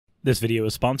This video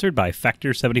is sponsored by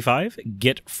Factor 75.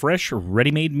 Get fresh,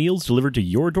 ready-made meals delivered to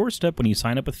your doorstep when you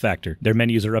sign up with Factor. Their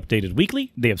menus are updated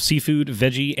weekly. They have seafood,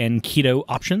 veggie, and keto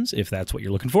options if that's what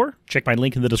you're looking for. Check my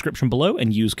link in the description below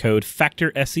and use code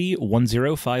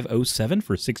FACTORSE10507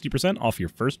 for 60% off your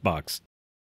first box.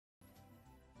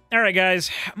 Alright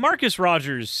guys, Marcus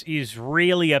Rogers is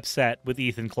really upset with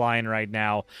Ethan Klein right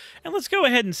now, and let's go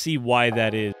ahead and see why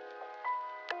that is.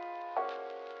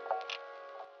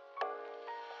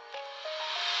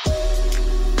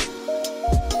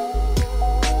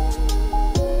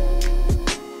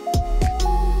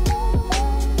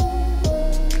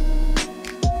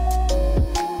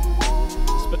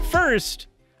 First,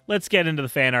 let's get into the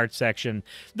fan art section.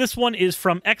 This one is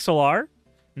from XLR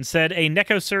and said a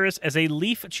Neko Suris as a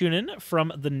Leaf Chunin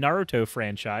from the Naruto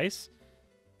franchise.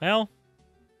 Well,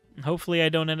 hopefully I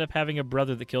don't end up having a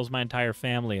brother that kills my entire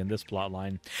family in this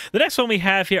plotline. The next one we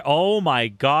have here, oh my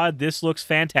god, this looks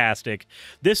fantastic.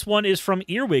 This one is from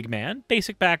Earwig Man,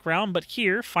 basic background, but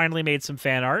here finally made some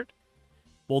fan art.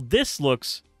 Well, this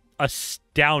looks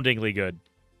astoundingly good.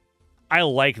 I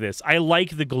like this. I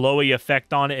like the glowy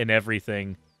effect on it and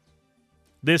everything.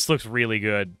 This looks really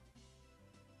good.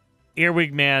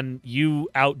 Earwig Man, you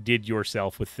outdid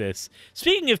yourself with this.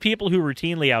 Speaking of people who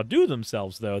routinely outdo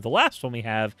themselves, though, the last one we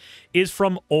have is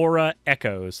from Aura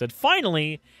Echoes, that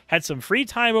finally had some free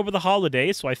time over the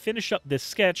holidays, so I finished up this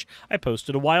sketch I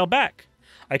posted a while back.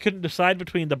 I couldn't decide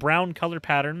between the brown color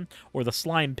pattern or the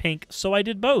slime pink, so I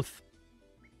did both.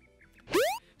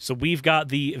 So we've got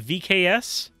the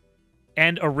VKS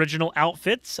and original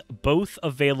outfits, both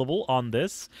available on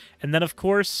this. And then, of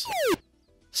course,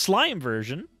 slime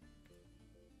version,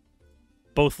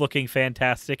 both looking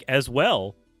fantastic as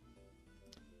well.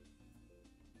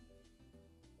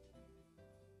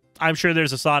 I'm sure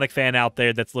there's a Sonic fan out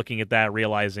there that's looking at that,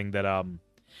 realizing that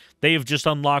they've just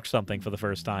unlocked something for the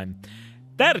first time.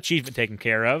 That achievement taken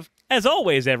care of. As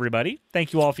always, everybody,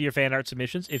 thank you all for your fan art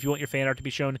submissions. If you want your fan art to be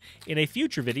shown in a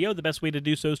future video, the best way to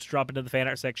do so is to drop into the fan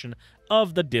art section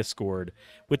of the Discord.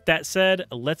 With that said,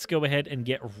 let's go ahead and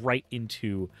get right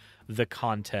into the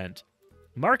content.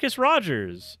 Marcus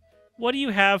Rogers, what do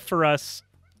you have for us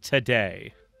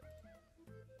today?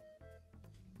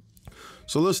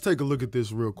 So let's take a look at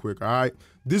this real quick, all right?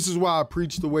 This is why I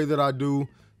preach the way that I do.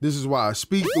 This is why I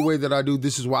speak the way that I do.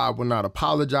 This is why I will not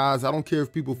apologize. I don't care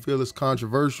if people feel it's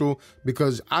controversial,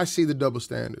 because I see the double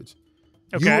standards.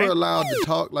 Okay. You are allowed to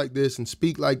talk like this and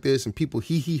speak like this, and people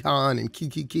hee-hee-haing and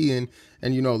kiki-kiing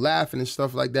and, you know, laughing and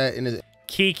stuff like that. And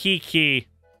Kiki-ki.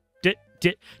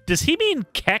 Does he mean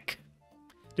kek?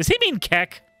 Does he mean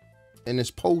kek? And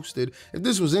it's posted. If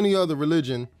this was any other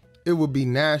religion, it would be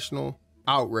national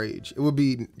outrage. It would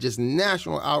be just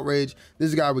national outrage.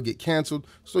 This guy would get canceled.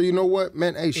 So you know what,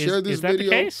 man? Hey, share this video. The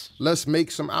case? Let's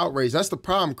make some outrage. That's the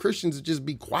problem. Christians just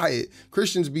be quiet.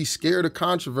 Christians be scared of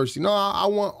controversy. No, I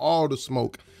want all the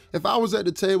smoke. If I was at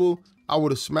the table, I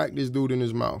would have smacked this dude in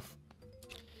his mouth.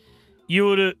 You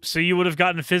would have. So you would have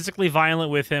gotten physically violent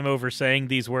with him over saying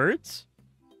these words?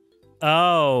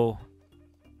 Oh,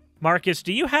 Marcus,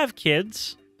 do you have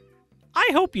kids?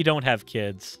 I hope you don't have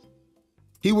kids.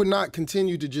 He would not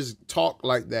continue to just talk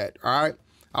like that, all right?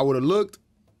 I would have looked,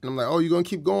 and I'm like, oh, you're going to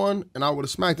keep going? And I would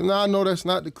have smacked him. Now, I know that's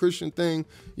not the Christian thing.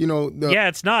 You know. Yeah,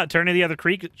 it's not. Turning the other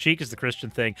cheek is the Christian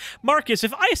thing. Marcus,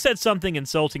 if I said something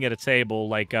insulting at a table,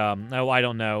 like, oh, I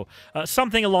don't know,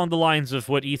 something along the lines of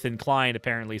what Ethan Klein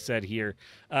apparently said here,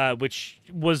 which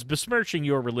was besmirching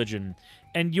your religion,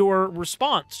 and your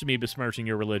response to me besmirching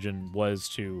your religion was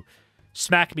to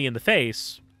smack me in the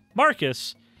face,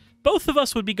 Marcus, both of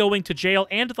us would be going to jail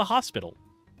and the hospital.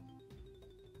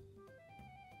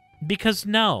 Because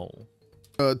no.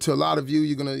 To a lot of you,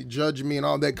 you're going to judge me and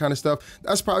all that kind of stuff.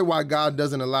 That's probably why God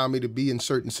doesn't allow me to be in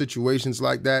certain situations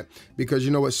like that. Because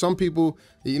you know what? Some people,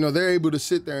 you know, they're able to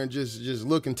sit there and just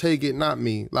look and take it, not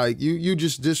me. Like, you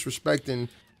just disrespecting.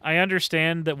 I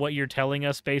understand that what you're telling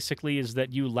us basically is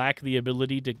that you lack the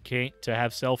ability to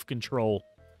have self-control.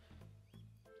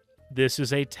 This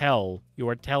is a tell. You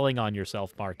are telling on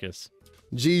yourself, Marcus.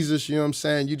 Jesus, you know what I'm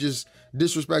saying? You just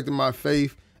disrespected my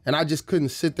faith, and I just couldn't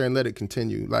sit there and let it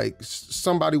continue. Like,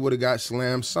 somebody would have got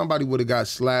slammed. Somebody would have got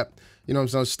slapped. You know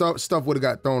what I'm saying? Stuff would have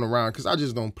got thrown around, because I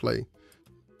just don't play.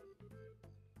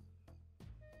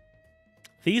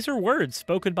 These are words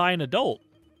spoken by an adult.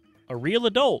 A real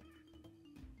adult.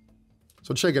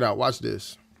 So check it out. Watch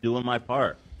this. Doing my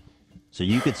part. So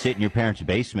you could sit in your parents'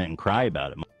 basement and cry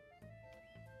about it.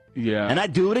 Yeah. And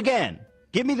I'd do it again.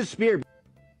 Give me the spear.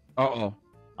 Uh-oh.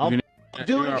 I'll do it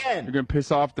again. You're going to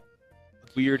piss off the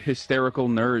weird, hysterical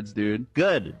nerds, dude.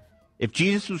 Good. If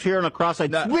Jesus was here on a cross,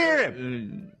 I'd smear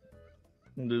him.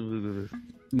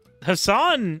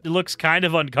 Hassan looks kind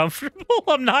of uncomfortable.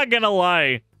 I'm not gonna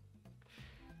lie.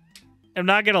 I'm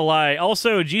not gonna lie.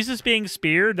 Also, Jesus being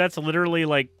speared, that's literally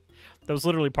like, that was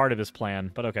literally part of his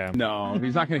plan, but okay. No,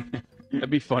 he's not gonna. That'd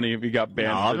be funny if he got banned.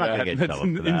 No, for I'm not that. gonna get That's trouble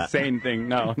an for that. insane thing.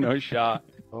 No, no shot.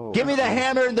 Oh. Give me the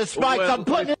hammer and the spikes. Well, I'm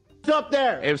putting it up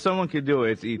there. If someone could do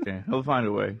it, it's Ethan. He'll find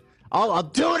a way. I'll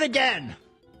do it again.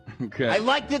 Okay. I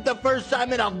liked it the first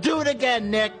time, and I'll do it again,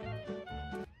 Nick.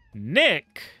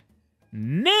 Nick?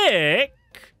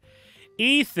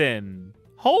 Ethan,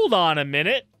 hold on a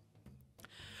minute.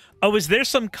 Oh, is there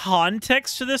some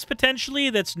context to this potentially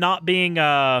that's not being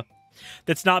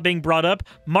brought up?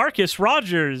 Marcus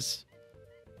Rogers,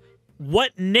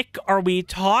 what Nick are we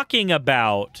talking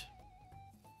about?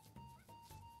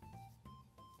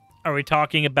 Are we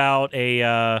talking about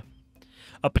a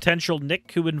potential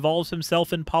Nick who involves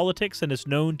himself in politics and is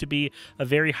known to be a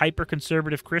very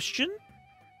hyper-conservative Christian?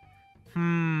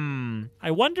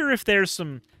 I wonder if there's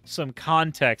some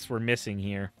context we're missing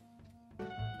here.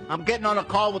 I'm getting on a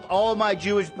call with all my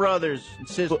Jewish brothers and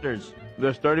sisters.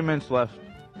 There's 30 minutes left.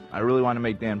 I really want to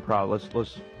make Dan proud.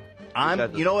 Let's.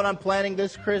 You know what I'm planning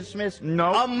this Christmas?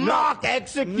 No. A mock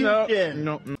execution.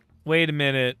 No. Wait a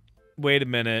minute.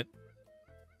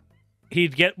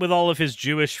 He'd get with all of his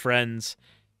Jewish friends.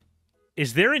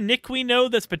 Is there a Nick we know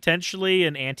that's potentially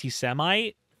an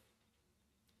anti-Semite?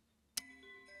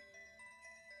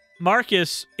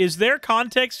 Marcus, is there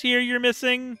context here you're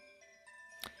missing?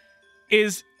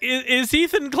 Is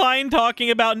Ethan Klein talking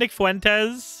about Nick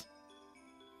Fuentes?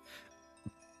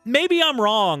 Maybe I'm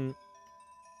wrong,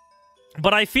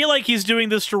 but I feel like he's doing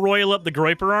this to royal up the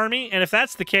Groiper army, and if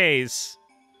that's the case,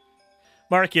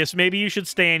 Marcus, maybe you should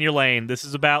stay in your lane. This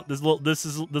is about this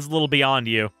is a little beyond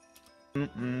you.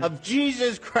 Of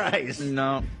Jesus Christ.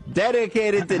 No.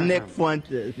 Dedicated to Nick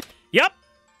Fuentes. Yep.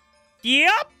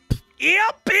 It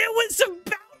was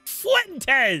about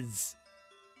Fuentes.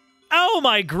 Oh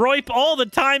my groip, all the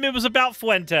time it was about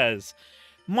Fuentes.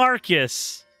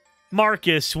 Marcus,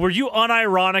 were you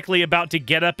unironically about to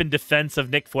get up in defense of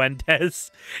Nick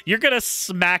Fuentes? You're gonna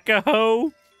smack a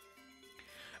hoe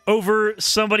over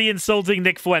somebody insulting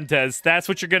Nick Fuentes. That's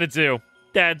what you're gonna do.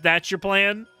 That's your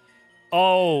plan?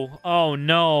 Oh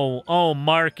no. Oh,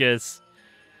 Marcus.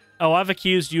 Oh, I've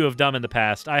accused you of dumb in the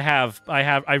past.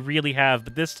 I really have,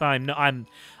 but this time, no,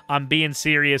 I'm being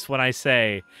serious when I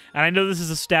say, and I know this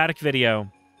is a static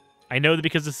video. I know that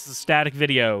because this is a static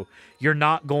video, you're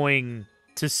not going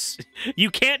to,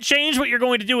 you can't change what you're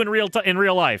going to do in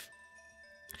real life.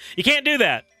 You can't do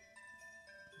that.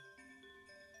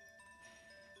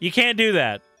 You can't do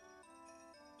that.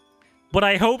 But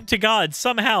I hope to God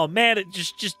somehow, man,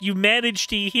 you managed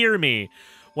to hear me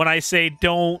when I say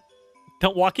don't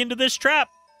walk into this trap.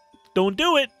 Don't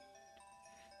do it.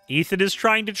 Ethan is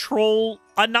trying to troll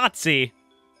a Nazi.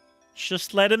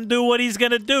 Just let him do what he's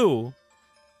gonna do.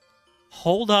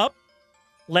 Hold up.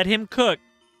 Let him cook.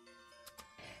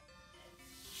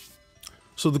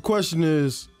 So the question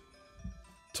is,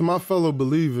 to my fellow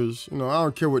believers, I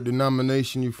don't care what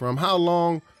denomination you're from, how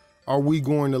long are we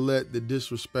going to let the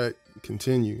disrespect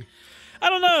continue? I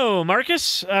don't know,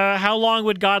 Marcus. How long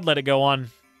would God let it go on?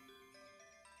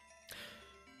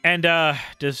 And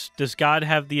does God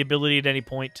have the ability at any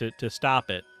point to stop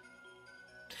it?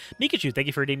 Mikachu, thank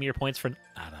you for redeeming your points for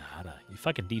Ada, you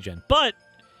fucking degen. But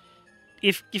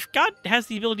if God has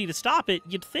the ability to stop it,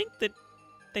 you'd think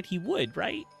that he would,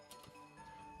 right?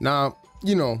 Now,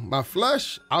 my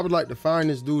flesh, I would like to find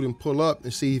this dude and pull up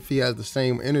and see if he has the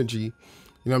same energy,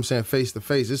 face to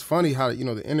face. It's funny how,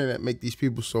 the internet make these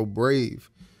people so brave.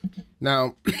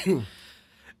 Now,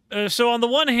 so on the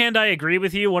one hand, I agree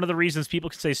with you. One of the reasons people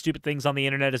can say stupid things on the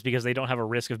internet is because they don't have a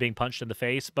risk of being punched in the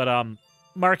face. But,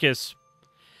 Marcus,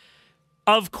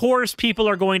 of course people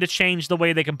are going to change the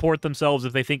way they comport themselves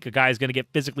if they think a guy's going to get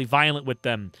physically violent with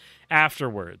them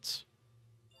afterwards.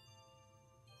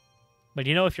 But,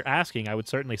 if you're asking, I would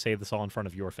certainly say this all in front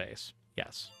of your face.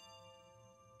 Yes.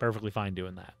 Perfectly fine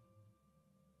doing that.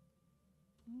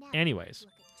 Anyways.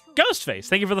 Ghostface,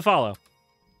 thank you for the follow.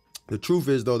 The truth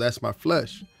is, though, that's my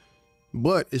flesh.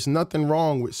 But it's nothing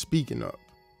wrong with speaking up.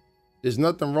 There's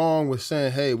nothing wrong with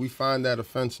saying, hey, we find that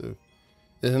offensive.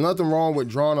 There's nothing wrong with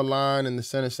drawing a line in the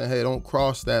sentence saying, hey, don't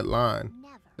cross that line.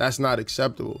 That's not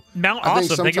acceptable.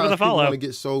 Awesome, thank you for the follow. I think sometimes people want to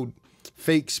get so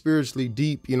fake spiritually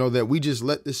deep, that we just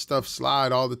let this stuff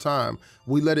slide all the time.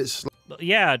 We let it slide.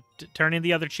 Yeah, turning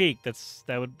the other cheek.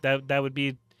 That would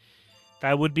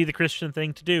be the Christian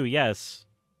thing to do. Yes.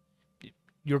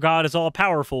 Your God is all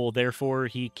powerful, therefore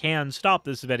he can stop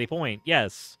this at any point.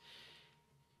 Yes.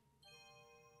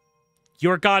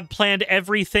 Your God planned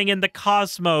everything in the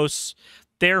cosmos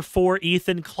Therefore,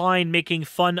 Ethan Klein making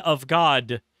fun of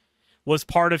God was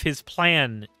part of his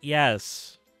plan.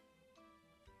 Yes.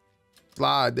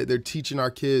 Slide that they're teaching our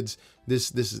kids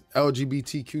this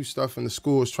LGBTQ stuff in the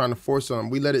schools, trying to force them.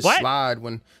 We let it slide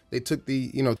when they took the,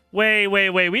 you know. Wait.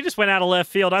 We just went out of left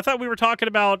field. I thought we were talking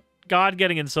about God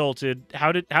getting insulted.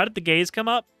 How did the gays come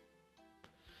up?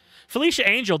 Felicia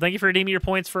Angel, thank you for redeeming your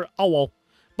points for Owl.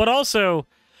 But also,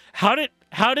 how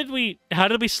did we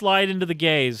slide into the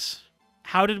gays?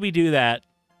 How did we do that?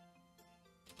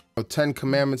 10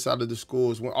 Commandments out of the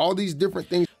schools, when all these different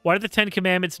things. Why do the 10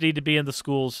 Commandments need to be in the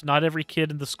schools? Not every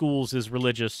kid in the schools is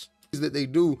religious. That they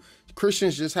do.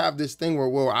 Christians just have this thing where,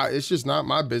 well, it's just not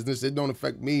my business. It don't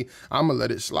affect me. I'm going to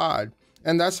let it slide.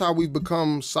 And that's how we've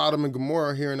become Sodom and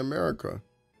Gomorrah here in America.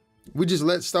 We just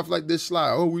let stuff like this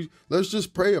slide. Oh, let's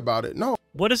just pray about it. No.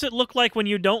 What does it look like when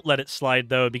you don't let it slide,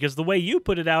 though? Because the way you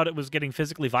put it out, it was getting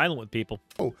physically violent with people.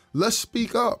 Oh, let's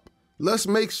speak up. Let's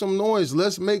make some noise.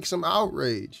 Let's make some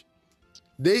outrage.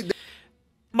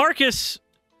 Marcus,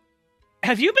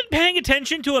 have you been paying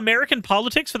attention to American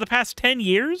politics for the past 10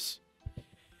 years?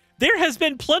 There has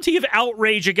been plenty of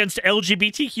outrage against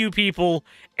LGBTQ people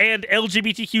and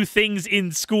LGBTQ things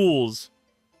in schools.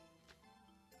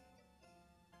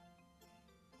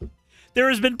 There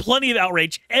has been plenty of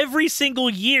outrage. Every single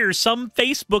year, some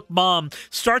Facebook mom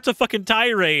starts a fucking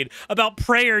tirade about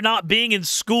prayer not being in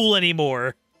school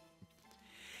anymore.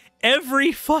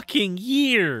 Every fucking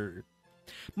year.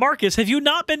 Marcus, have you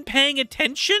not been paying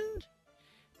attention?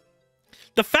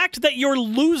 The fact that you're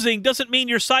losing doesn't mean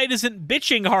your side isn't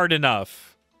bitching hard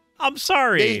enough. I'm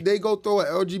sorry. They go through an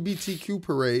LGBTQ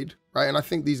parade, right? And I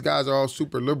think these guys are all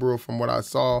super liberal from what I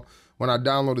saw when I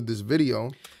downloaded this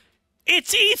video.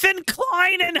 It's Ethan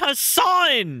Klein and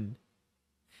Hassan.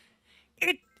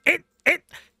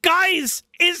 Guys,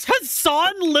 is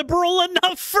Hassan liberal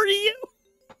enough for you?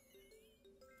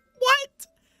 What?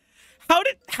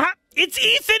 It's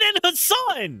Ethan and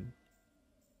Hassan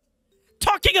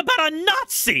talking about a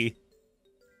Nazi.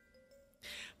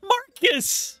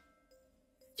 Marcus,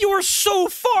 you are so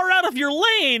far out of your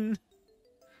lane.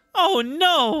 Oh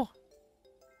no.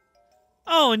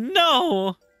 Oh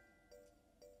no.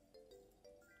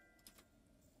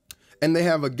 And they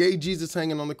have a gay Jesus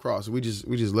hanging on the cross. We just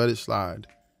let it slide.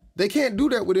 They can't do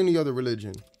that with any other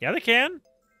religion. Yeah, they can.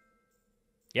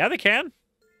 Yeah, they can.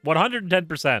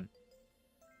 110%.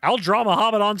 I'll draw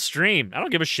Muhammad on stream. I don't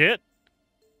give a shit.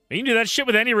 You can do that shit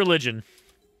with any religion.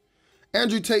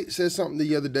 Andrew Tate said something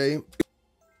the other day.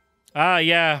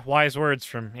 Yeah, wise words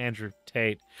from Andrew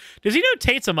Tate. Does he know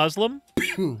Tate's a Muslim?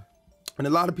 And a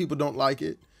lot of people don't like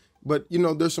it, but you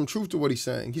know, there's some truth to what he's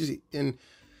saying.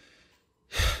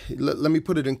 Let me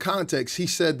put it in context. He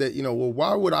said that, you know, well,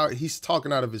 why would he's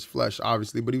talking out of his flesh,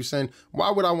 obviously, but he was saying,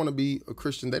 why would I want to be a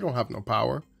Christian? They don't have no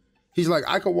power. He's like,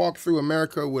 I could walk through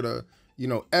America with a, you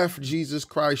know, F Jesus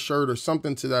Christ shirt or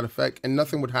something to that effect, and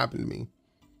nothing would happen to me.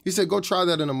 He said, go try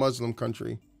that in a Muslim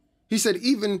country. He said,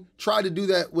 even try to do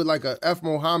that with like a F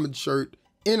Muhammad shirt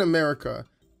in America,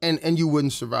 and you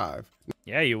wouldn't survive.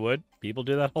 Yeah, you would. People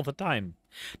do that all the time.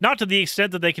 Not to the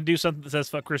extent that they can do something that says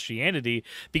fuck Christianity,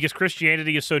 because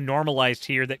Christianity is so normalized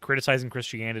here that criticizing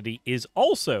Christianity is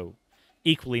also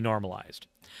equally normalized.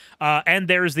 And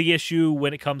there's the issue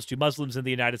when it comes to Muslims in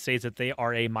the United States that they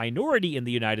are a minority in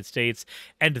the United States,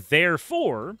 and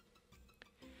therefore,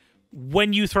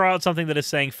 when you throw out something that is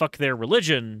saying fuck their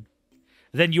religion,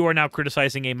 then you are now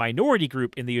criticizing a minority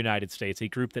group in the United States, a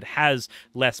group that has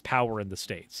less power in the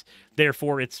States.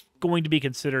 Therefore, it's going to be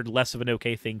considered less of an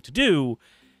okay thing to do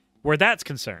where that's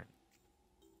concerned.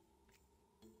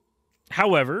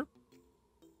 However,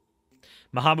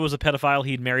 Muhammad was a pedophile.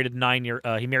 He married a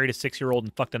 6-year-old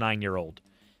and fucked a 9-year-old.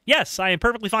 Yes, I am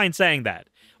perfectly fine saying that.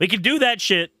 We can do that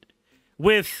shit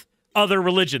with other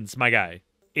religions, my guy.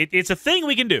 It's a thing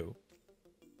we can do.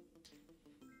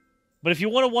 But if you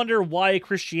want to wonder why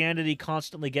Christianity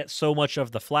constantly gets so much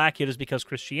of the flack, it is because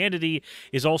Christianity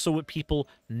is also what people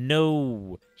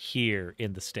know here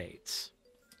in the States.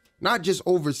 Not just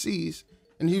overseas.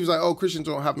 And he was like, oh, Christians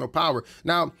don't have no power.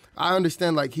 Now, I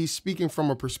understand, like, he's speaking from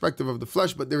a perspective of the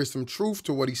flesh, but there is some truth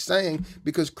to what he's saying,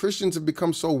 because Christians have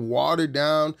become so watered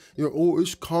down. You know, oh,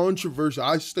 it's controversy.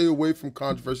 I stay away from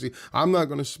controversy. I'm not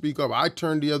going to speak up. I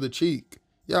turn the other cheek.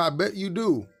 Yeah, I bet you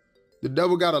do. The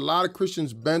devil got a lot of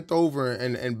Christians bent over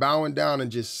and bowing down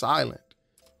and just silent.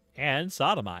 And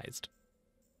sodomized.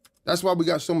 That's why we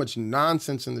got so much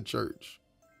nonsense in the church.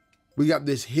 We got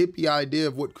this hippie idea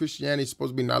of what Christianity is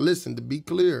supposed to be. Now listen, to be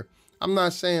clear, I'm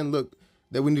not saying, look,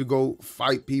 that we need to go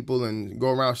fight people and go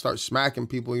around and start smacking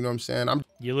people, you know what I'm saying?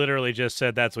 You literally just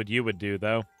said that's what you would do,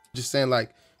 though. Just saying,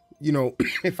 like, you know,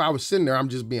 if I was sitting there, I'm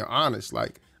just being honest.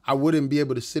 Like, I wouldn't be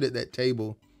able to sit at that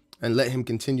table and let him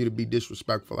continue to be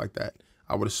disrespectful like that.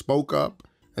 I would have spoke up,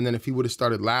 and then if he would have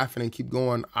started laughing and keep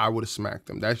going, I would have smacked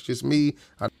him. That's just me.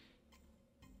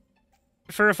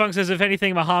 Furafunk says, if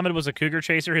anything, Muhammad was a cougar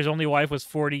chaser. His only wife was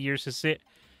 40 years to sit.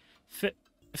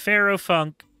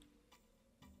 Furafunk.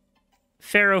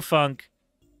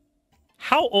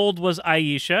 How old was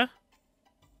Aisha?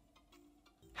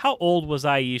 How old was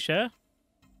Aisha?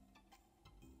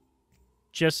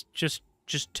 Just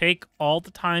take all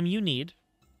the time you need.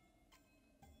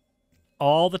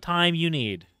 All the time you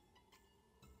need.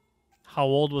 How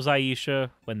old was Aisha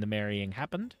when the marrying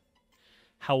happened?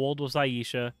 How old was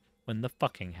Aisha when the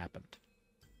fucking happened?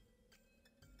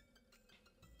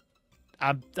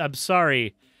 I'm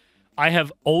sorry. I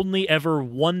have only ever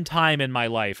one time in my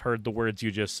life heard the words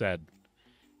you just said.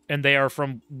 And they are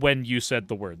from when you said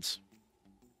the words.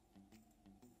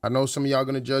 I know some of y'all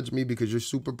gonna judge me because you're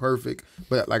super perfect,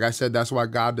 but like I said, that's why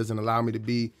God doesn't allow me to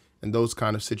be in those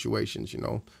kind of situations, you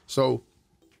know? So,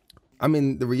 I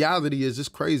mean, the reality is it's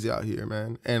crazy out here,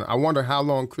 man. And I wonder how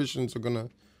long Christians are gonna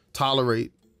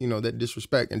tolerate, you know, that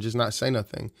disrespect and just not say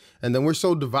nothing. And then we're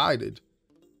so divided.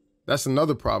 That's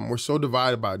another problem. We're so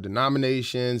divided by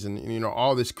denominations and, you know,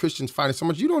 all this Christians fighting so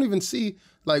much. You don't even see,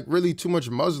 like, really too much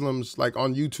Muslims, like,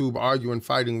 on YouTube arguing,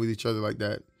 fighting with each other like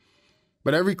that.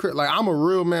 But like, I'm a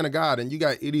real man of God, and you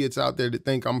got idiots out there that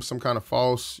think I'm some kind of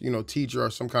false, you know, teacher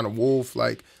or some kind of wolf.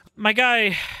 Like, my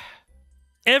guy,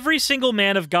 every single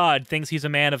man of God thinks he's a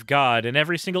man of God, and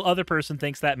every single other person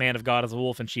thinks that man of God is a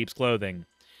wolf in sheep's clothing.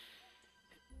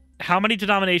 How many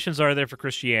denominations are there for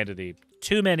Christianity?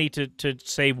 Too many to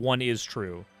say one is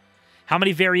true. How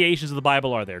many variations of the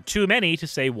Bible are there? Too many to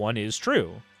say one is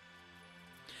true.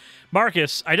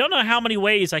 Marcus, I don't know how many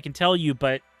ways I can tell you,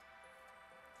 but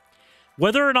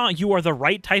whether or not you are the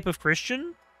right type of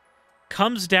Christian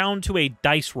comes down to a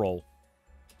dice roll.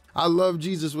 I love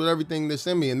Jesus with everything that's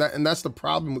in me, and that's the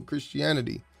problem with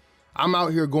Christianity. I'm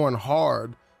out here going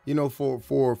hard, you know,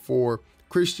 for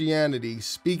Christianity,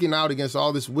 speaking out against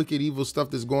all this wicked, evil stuff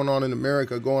that's going on in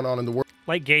America, going on in the world.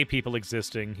 Like gay people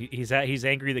existing. He's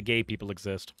angry that gay people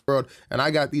exist. And I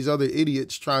got these other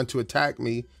idiots trying to attack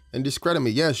me and discredit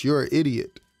me. Yes, you're an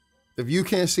idiot. If you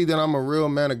can't see that I'm a real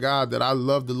man of God, that I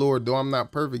love the Lord, though I'm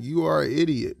not perfect, you are an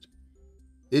idiot.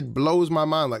 It blows my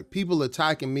mind. Like, people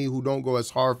attacking me who don't go as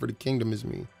hard for the kingdom as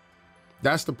me.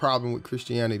 That's the problem with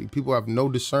Christianity. People have no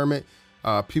discernment.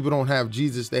 People don't have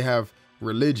Jesus. They have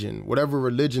religion, whatever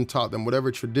religion taught them,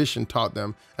 whatever tradition taught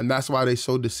them. And that's why they're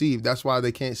so deceived. That's why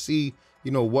they can't see,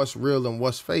 you know, what's real and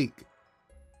what's fake.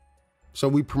 So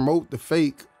we promote the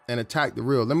fake and attack the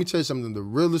real. Let me tell you something. The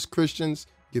realest Christians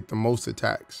get the most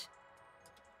attacks.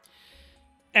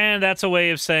 And that's a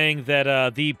way of saying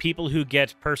that the people who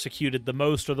get persecuted the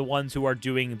most are the ones who are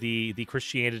doing the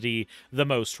Christianity the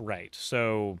most right.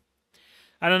 So,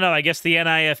 I don't know. I guess the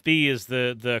NIFB is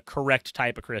the correct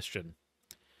type of Christian.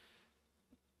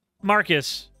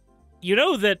 Marcus, you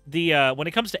know that when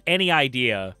it comes to any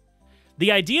idea,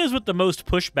 the ideas with the most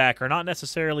pushback are not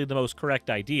necessarily the most correct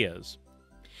ideas.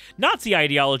 Nazi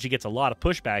ideology gets a lot of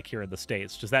pushback here in the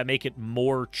States. Does that make it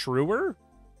more truer?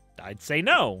 I'd say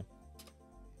no.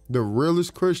 The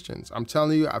realest Christians, I'm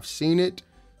telling you, I've seen it,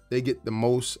 they get the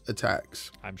most attacks.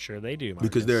 I'm sure they do, Marcus.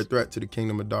 Because they're a threat to the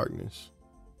kingdom of darkness.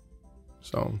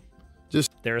 So,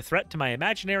 just... they're a threat to my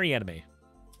imaginary enemy.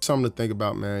 Something to think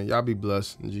about, man. Y'all be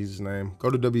blessed in Jesus' name. Go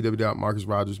to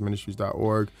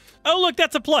www.marcusrogersministries.org. Oh, look,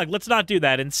 that's a plug. Let's not do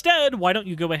that. Instead, why don't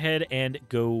you go ahead and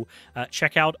go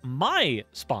check out my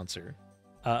sponsor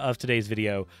of today's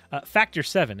video, Factor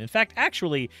 7. In fact,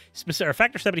 actually,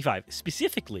 Factor 75,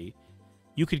 specifically,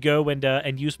 you could go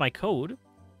and use my code,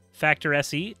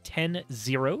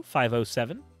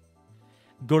 FactorSE10507.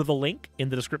 Go to the link in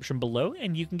the description below,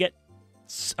 and you can get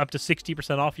up to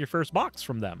 60% off your first box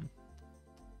from them.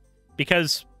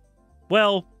 Because,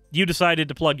 well, you decided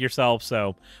to plug yourself,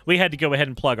 so we had to go ahead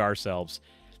and plug ourselves.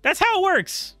 That's how it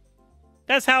works.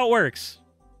 That's how it works.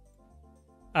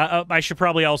 I should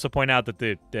probably also point out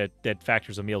that that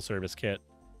Factor's a meal service kit.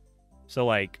 So,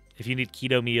 like, if you need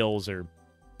keto meals or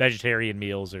vegetarian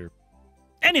meals or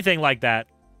anything like that,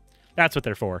 that's what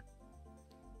they're for.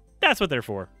 That's what they're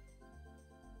for.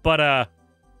 But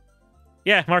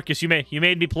yeah, Marcus, you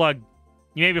made me plug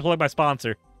my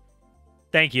sponsor.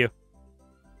 Thank you.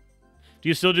 Do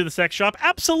you still do the sex shop?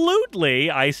 Absolutely.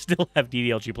 I still have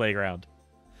DDLG Playground.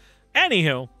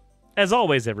 Anywho, as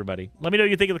always, everybody, let me know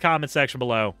what you think in the comment section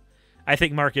below. I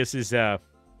think Marcus is he's a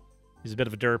bit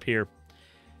of a derp here.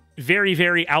 Very,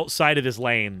 very outside of his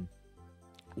lane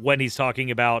when he's talking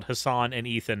about Hassan and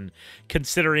Ethan,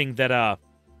 considering that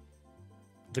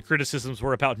the criticisms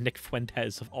were about Nick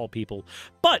Fuentes, of all people.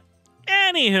 But,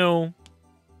 anywho,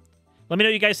 let me know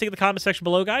what you guys think in the comment section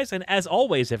below, guys. And as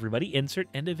always, everybody, insert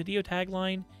end of video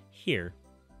tagline here.